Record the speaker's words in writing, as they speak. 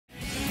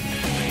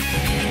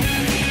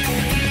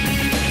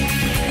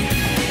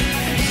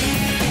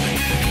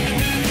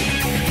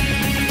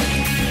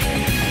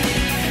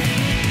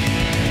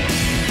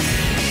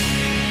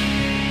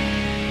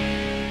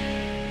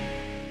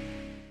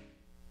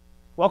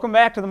Welcome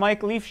back to the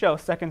Mike Leaf Show,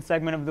 second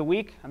segment of the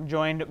week. I'm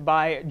joined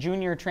by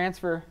junior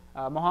transfer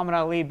Mohamed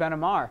Ali Ben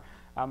Ammar.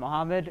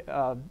 Mohamed,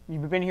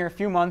 you've been here a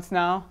few months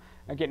now,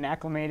 getting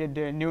acclimated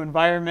to a new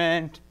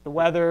environment, the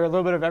weather, a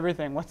little bit of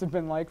everything. What's it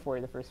been like for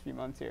you the first few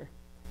months here?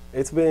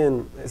 It's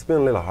been a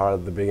little hard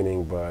at the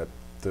beginning, but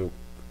to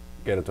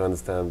get to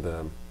understand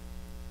the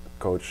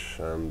coach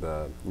and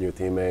new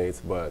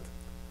teammates. But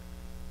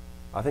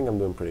I think I'm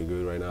doing pretty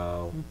good right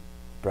now.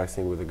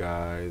 Practicing with the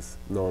guys,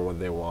 knowing what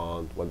they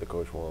want, what the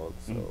coach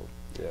wants. So,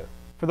 yeah.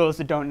 For those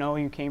that don't know,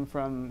 you came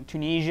from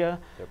Tunisia.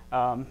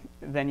 Yep.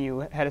 Then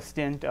you had a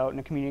stint out in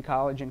a community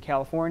college in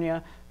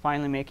California,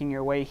 finally making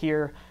your way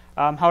here.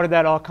 How did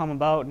that all come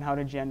about, and how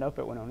did you end up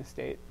at Winona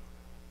State?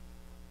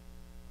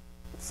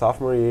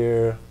 Sophomore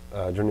year,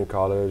 junior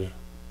college,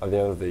 at the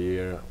end of the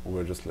year, we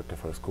were just looking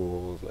for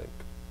schools, like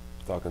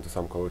talking to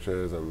some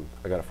coaches, and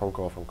I got a phone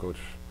call from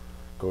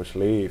Coach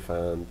Leaf,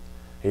 and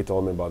he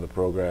told me about the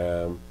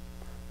program,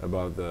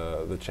 about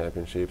the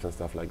championships and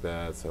stuff like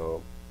that.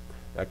 So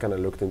I kind of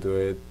looked into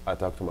it. I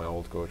talked to my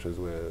old coaches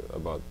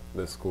about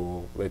the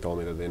school. They told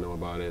me that they know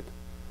about it.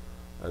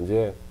 And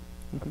yeah,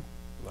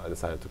 I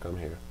decided to come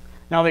here.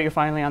 Now that you're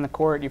finally on the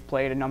court, you've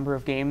played a number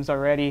of games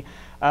already.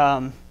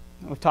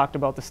 We've talked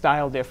about the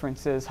style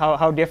differences.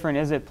 How different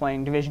is it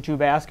playing Division II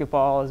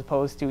basketball as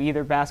opposed to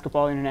either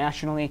basketball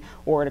internationally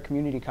or at a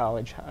community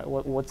college?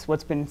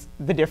 What's been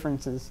the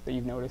differences that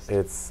you've noticed?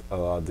 It's a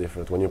lot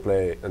different. When you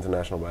play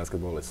international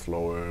basketball, it's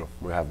slower.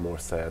 We have more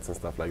sets and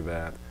stuff like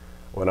that.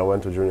 When I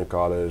went to junior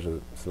college,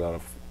 it's a lot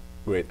of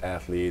great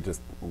athletes,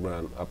 just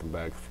run up and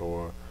back the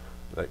floor,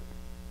 like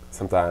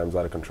sometimes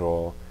out of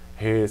control.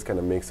 Here it's kind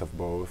of mix of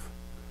both.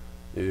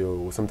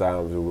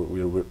 Sometimes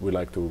we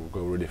like to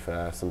go really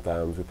fast.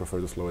 Sometimes we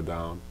prefer to slow it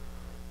down.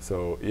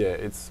 So yeah,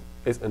 it's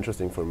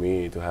interesting for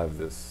me to have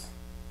this,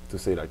 to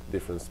see like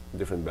different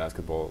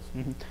basketballs.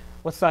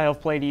 What style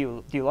of play do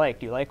you like?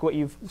 Do you like what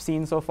you've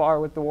seen so far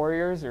with the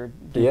Warriors, or?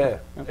 Yeah,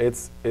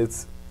 it's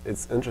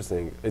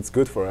interesting. It's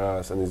good for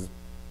us, and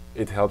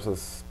it helps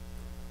us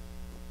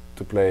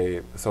to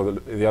play so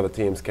the other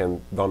teams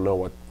don't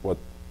know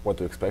what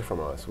to expect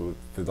from us.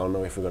 They don't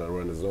know if we're going to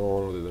run the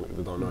zone,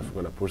 they don't know if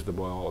we're going to push the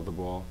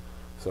ball.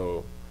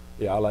 So,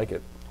 yeah, I like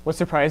it. What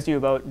surprised you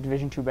about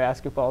Division II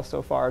basketball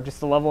so far? Just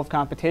the level of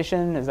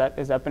competition? Has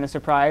that been a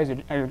surprise?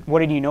 Or what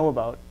did you know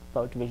about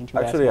Division II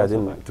basketball? Actually, I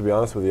didn't. To be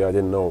honest with you, I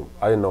didn't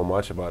know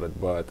much about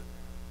it. But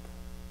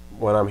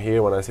when I'm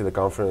here, when I see the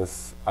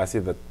conference, I see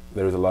that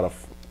there is a lot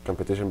of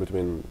competition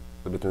between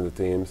the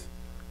teams.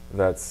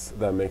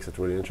 That makes it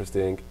really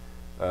interesting.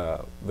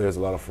 There's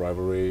a lot of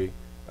rivalry.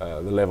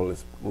 The level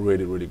is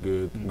really, really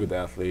good. Good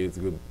athletes,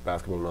 good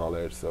basketball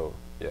knowledge. So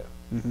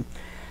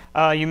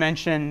yeah. You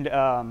mentioned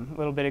a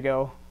little bit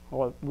ago.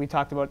 Well, we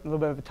talked about a little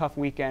bit of a tough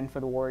weekend for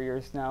the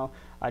Warriors. Now,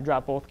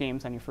 dropped both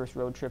games on your first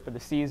road trip of the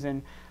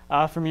season.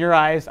 From your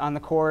eyes on the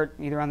court,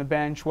 either on the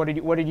bench, what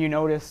did you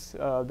notice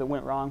that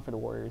went wrong for the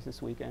Warriors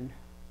this weekend?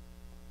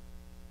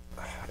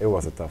 It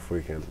was a tough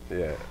weekend.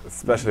 Yeah,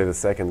 especially the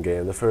second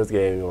game. The first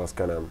game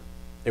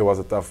it was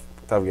a tough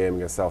game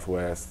against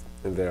Southwest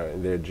in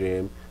their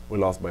gym. We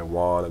lost by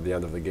 1 at the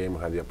end of the game.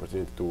 We had the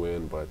opportunity to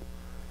win,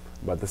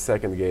 but the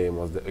second game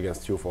was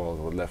against Sioux Falls.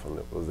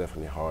 Was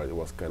definitely hard. It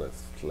was kind of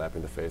slap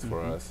in the face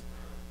for us.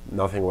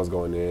 Nothing was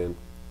going in,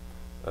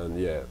 and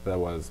yeah, that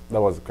was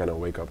kind of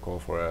wake up call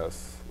for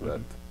us.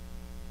 That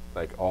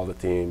like all the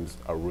teams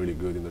are really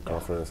good in the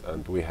conference,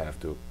 and we have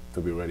to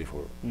be ready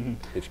for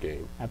each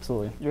game.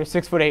 Absolutely. You're a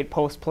 6'8"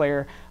 post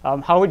player.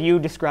 How would you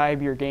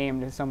describe your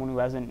game to someone who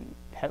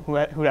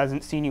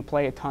hasn't seen you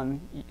play a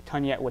ton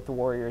yet with the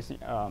Warriors?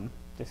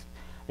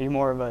 Are you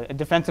more of a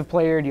defensive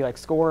player? Do you like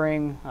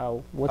scoring?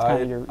 What's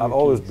kind of your I've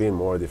always been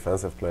more a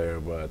defensive player,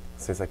 but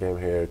since I came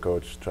here,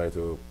 coach tried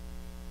to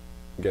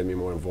get me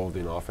more involved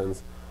in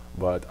offense.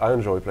 But I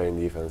enjoy playing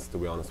defense, to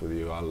be honest with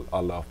you. I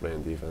love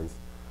playing defense.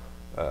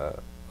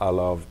 I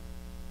love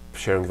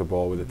sharing the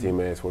ball with the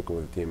teammates, working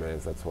with the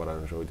teammates. That's what I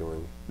enjoy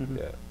doing.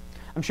 Yeah.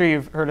 I'm sure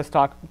you've heard us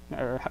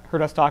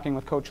talking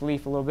with Coach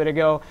Leaf a little bit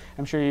ago.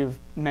 I'm sure you've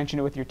mentioned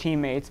it with your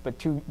teammates, but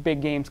 2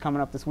 big games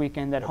coming up this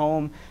weekend at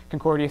home.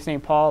 Concordia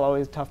St. Paul,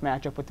 always a tough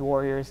matchup with the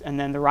Warriors, and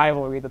then the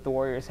rivalry that the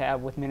Warriors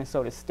have with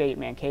Minnesota State,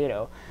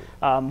 Mankato.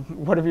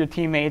 What have your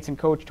teammates and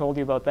coach told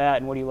you about that,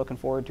 and what are you looking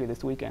forward to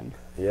this weekend?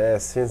 Yeah,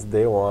 since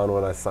day 1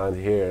 when I signed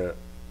here,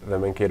 the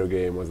Mankato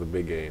game was the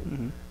big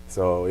game.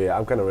 So yeah,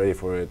 I'm kind of ready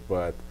for it,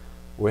 but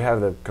we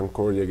have the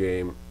Concordia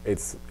game.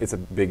 It's a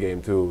big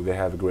game too. They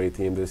have a great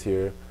team this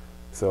year,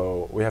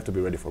 so we have to be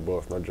ready for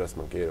both, not just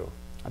Mankato.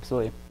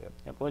 Absolutely.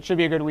 Yep. Well, it should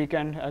be a good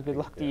weekend. Good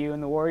luck to you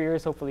and the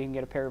Warriors. Hopefully you can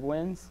get a pair of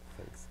wins.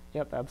 Thanks.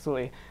 Yep,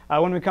 absolutely.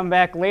 When we come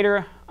back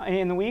later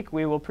in the week,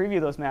 we will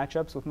preview those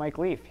matchups with Mike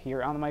Leaf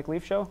here on the Mike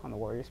Leaf Show on the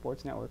Warrior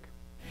Sports Network.